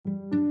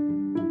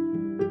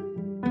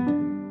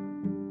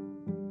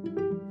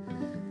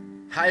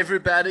Hi,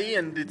 everybody,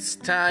 and it's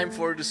time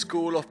for the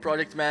School of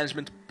Project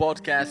Management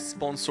podcast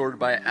sponsored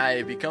by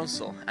IAB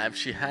Council. I'm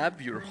Shihab,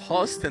 your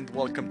host, and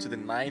welcome to the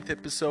 9th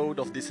episode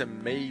of this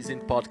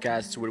amazing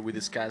podcast where we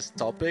discuss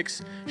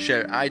topics,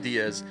 share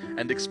ideas,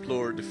 and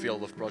explore the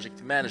field of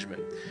project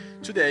management.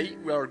 Today,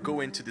 we are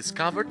going to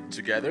discover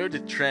together the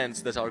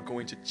trends that are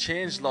going to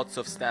change lots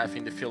of stuff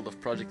in the field of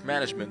project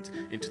management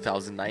in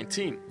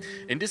 2019.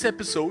 In this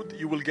episode,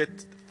 you will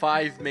get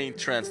 5 main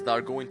trends that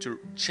are going to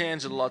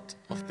change a lot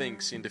of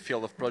things in the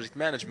field of project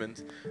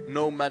management,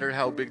 no matter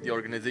how big the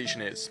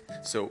organization is.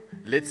 So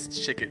let's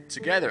check it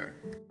together.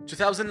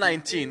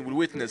 2019 will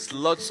witness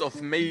lots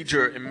of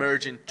major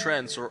emerging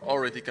trends or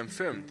already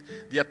confirmed.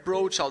 The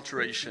approach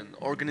alteration,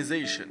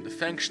 organization, the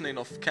functioning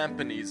of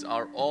companies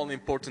are all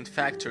important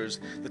factors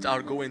that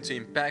are going to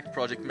impact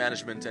project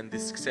management and the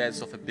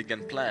success of a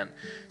big plan.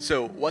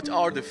 So what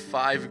are the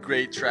 5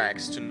 great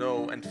tracks to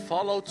know and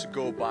follow to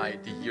go by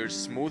the year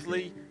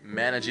smoothly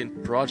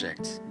managing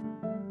projects?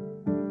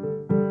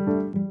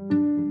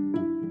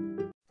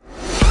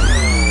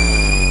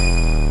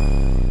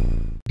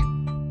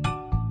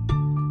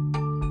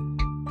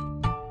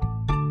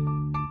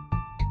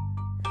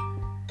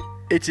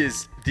 It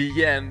is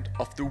the end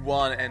of the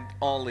one and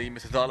only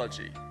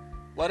methodology.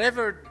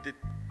 Whatever the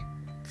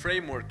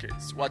framework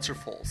is,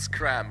 Waterfall,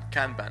 Scrum,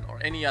 Kanban, or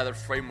any other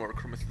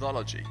framework or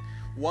methodology,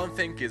 one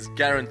thing is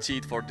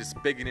guaranteed for this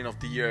beginning of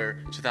the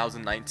year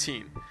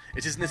 2019.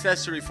 It is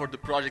necessary for the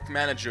project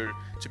manager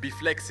to be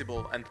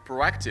flexible and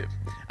proactive.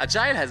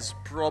 Agile has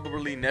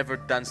probably never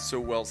done so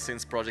well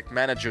since project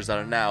managers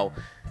are now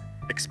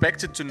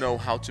expected to know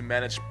how to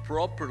manage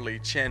properly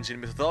changing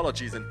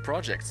methodologies and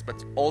projects,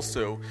 but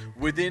also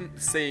within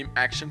the same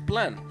action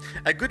plan.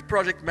 A good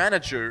project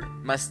manager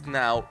must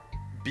now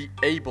be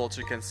able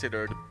to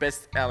consider the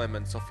best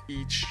elements of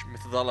each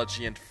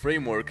methodology and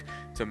framework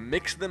to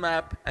mix them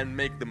up and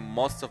make the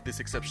most of this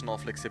exceptional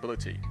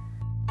flexibility.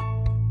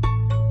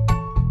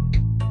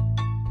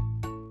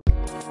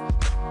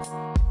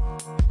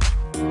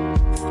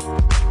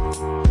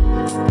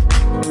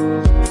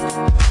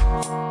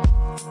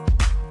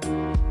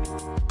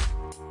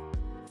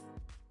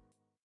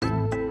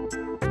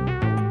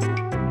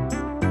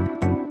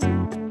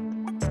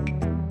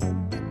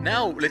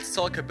 Now let's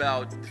talk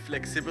about the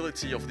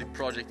flexibility of the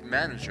project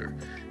manager.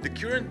 The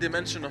current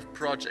dimension of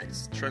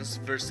projects,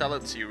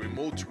 transversality,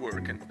 remote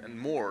work, and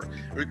more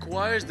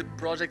requires the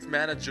project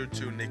manager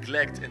to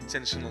neglect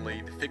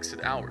intentionally the fixed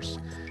hours.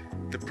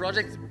 The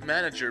project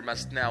manager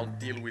must now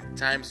deal with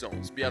time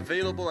zones, be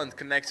available and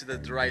connected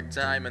at the right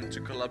time, and to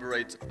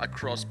collaborate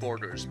across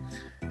borders.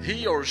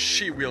 He or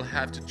she will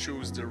have to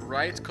choose the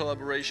right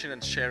collaboration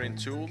and sharing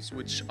tools,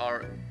 which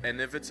are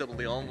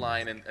inevitably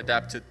online and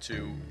adapted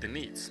to the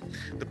needs.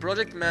 The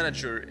project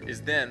manager is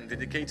then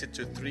dedicated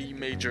to 3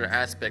 major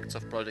aspects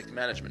of project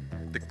management.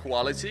 The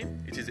quality,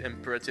 it is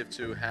imperative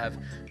to have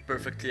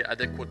perfectly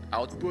adequate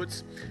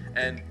outputs,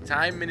 and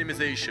time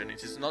minimization,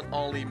 it is not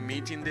only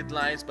meeting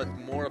deadlines but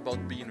more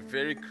about being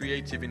very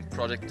creative in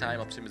project time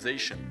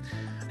optimization.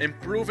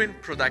 Improving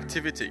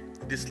productivity,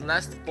 this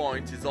last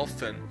point is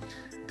often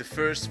the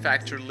first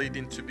factor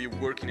leading to be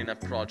working in a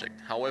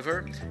project.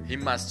 However, he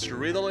must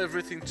riddle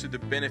everything to the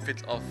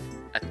benefit of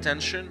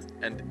attention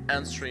and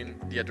answering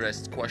the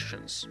addressed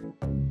questions.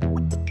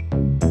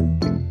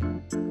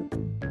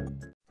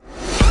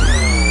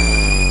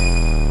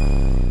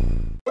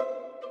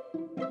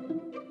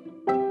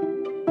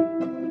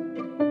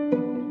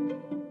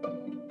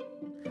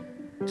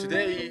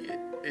 Today,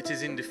 it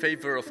is in the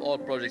favor of all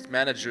project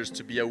managers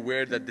to be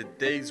aware that the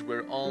days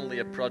where only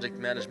a project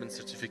management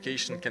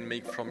certification can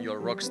make from you a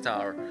rock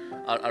star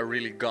are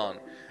really gone.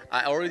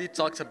 I already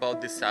talked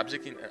about this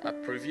subject in a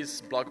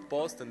previous blog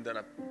post and then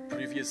a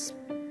previous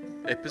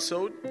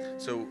episode,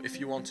 so if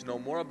you want to know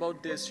more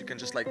about this, you can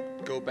just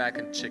go back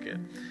and check it.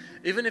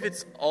 Even if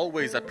it's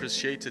always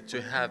appreciated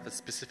to have a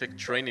specific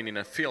training in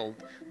a field,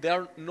 they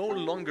are no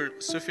longer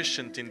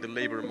sufficient in the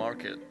labor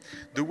market.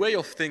 The way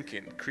of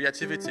thinking,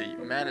 creativity,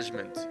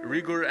 management,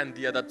 rigor, and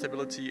the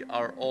adaptability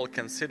are all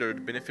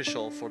considered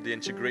beneficial for the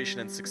integration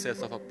and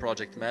success of a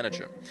project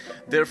manager.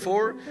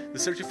 Therefore, the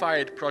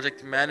Certified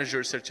Project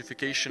Manager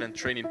Certification and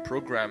Training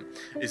Program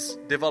is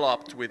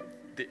developed with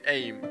the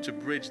aim to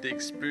bridge the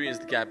experience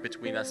gap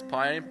between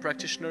aspiring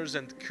practitioners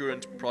and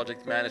current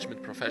project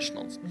management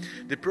professionals.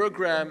 The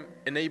program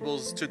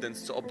enables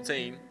students to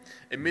obtain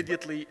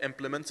immediately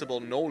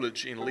implementable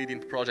knowledge in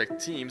leading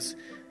project teams,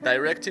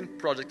 directing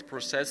project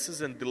processes,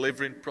 and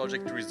delivering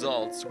project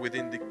results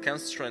within the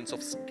constraints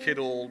of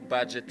schedule,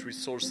 budget,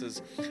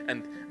 resources,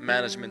 and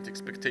management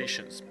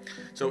expectations.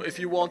 So if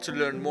you want to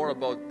learn more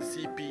about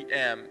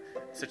CPM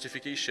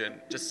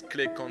certification, just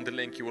click on the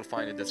link you will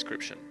find in the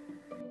description.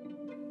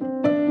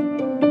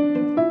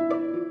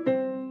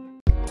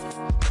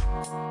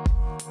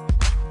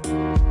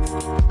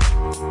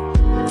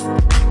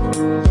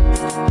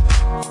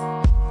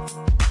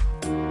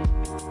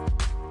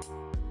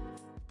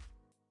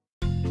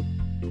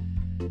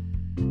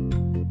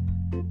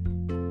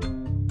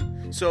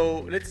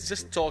 So let's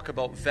just talk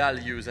about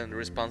values and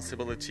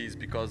responsibilities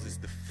because it's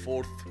the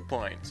fourth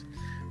point.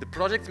 The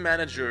project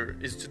manager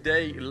is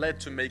today led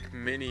to make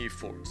many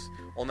efforts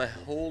on a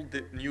whole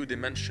new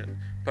dimension,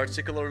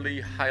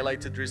 particularly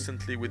highlighted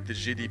recently with the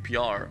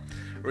GDPR.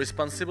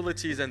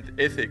 Responsibilities and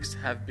ethics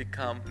have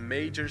become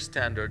major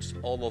standards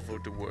all over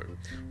the world,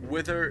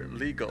 whether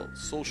legal,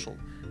 social,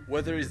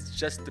 whether it's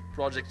just the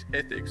project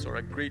ethics or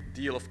a great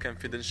deal of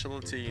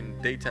confidentiality in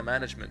data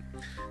management.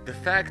 The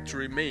fact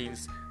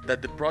remains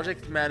that the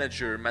project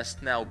manager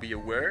must now be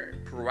aware,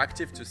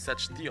 proactive to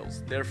such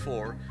deals,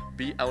 therefore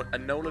be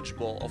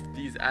knowledgeable of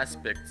these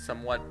aspects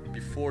somewhat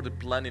before the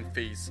planning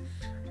phase,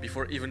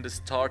 before even the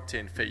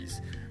starting phase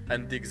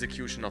and the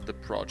execution of the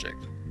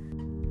project.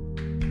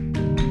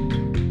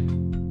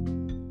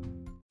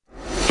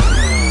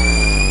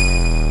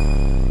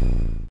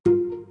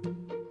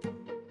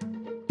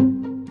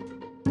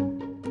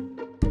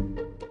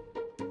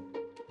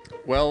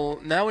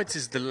 Well, now it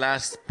is the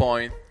last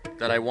point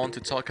that I want to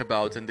talk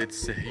about, and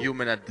it's the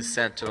human at the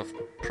center of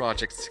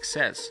project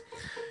success.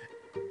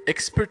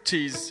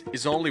 Expertise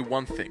is only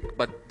one thing,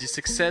 but the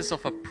success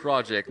of a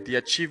project, the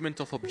achievement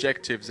of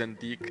objectives, and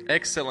the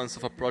excellence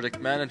of a project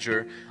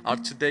manager are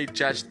today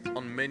judged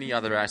on many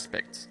other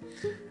aspects.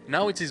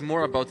 Now it is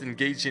more about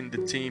engaging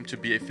the team to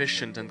be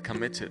efficient and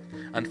committed,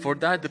 and for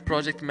that the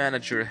project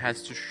manager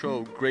has to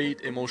show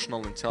great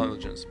emotional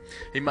intelligence.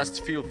 He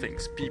must feel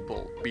things,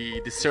 people, be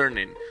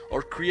discerning,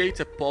 or create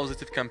a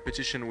positive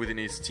competition within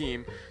his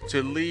team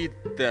to lead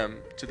them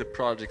to the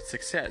project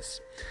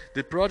success.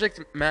 The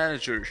project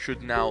manager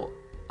should now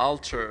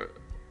alter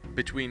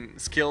between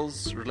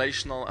skills,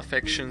 relational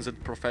affections,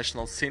 and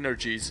professional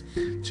synergies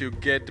to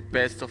get the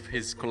best of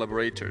his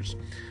collaborators,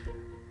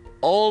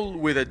 all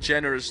with a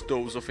generous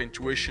dose of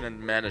intuition and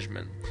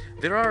management.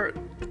 There are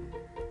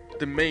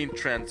the main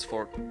trends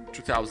for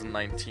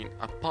 2019,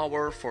 a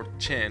power for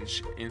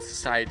change in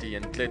society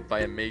and led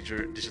by a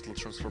major digital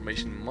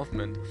transformation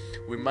movement.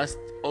 We must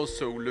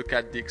also look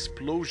at the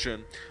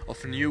explosion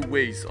of new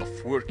ways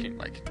of working,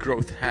 like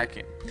growth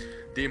hacking,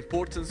 the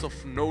importance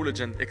of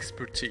knowledge and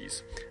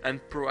expertise, and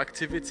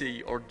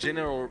proactivity or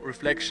general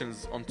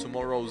reflections on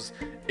tomorrow's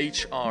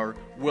HR,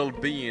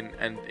 well-being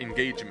and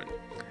engagement.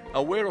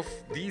 Aware of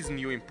these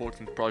new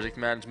important project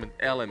management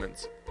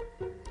elements,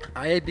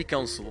 IAB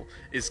Council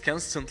is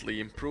constantly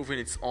improving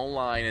its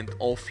online and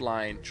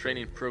offline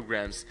training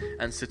programs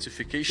and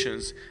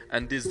certifications,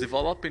 and is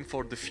developing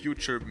for the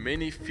future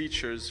many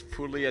features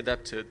fully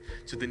adapted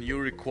to the new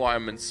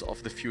requirements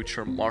of the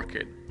future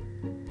market.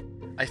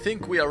 I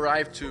think we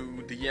arrived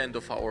to the end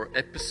of our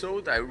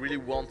episode. I really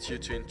want you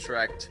to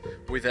interact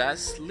with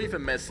us. Leave a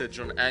message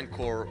on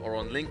Anchor or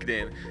on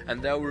LinkedIn,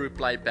 and I will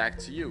reply back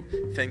to you.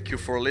 Thank you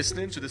for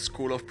listening to the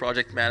School of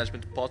Project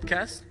Management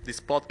podcast. This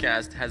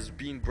podcast has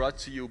been brought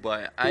to you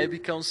by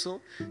IAB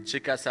Council.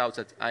 Check us out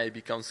at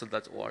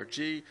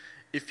iabcouncil.org.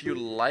 If you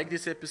like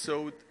this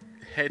episode,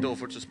 head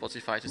over to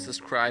Spotify to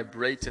subscribe,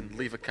 rate, and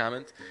leave a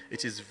comment.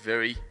 It is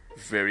very,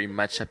 very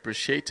much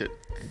appreciated.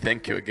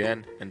 Thank you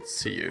again, and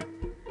see you.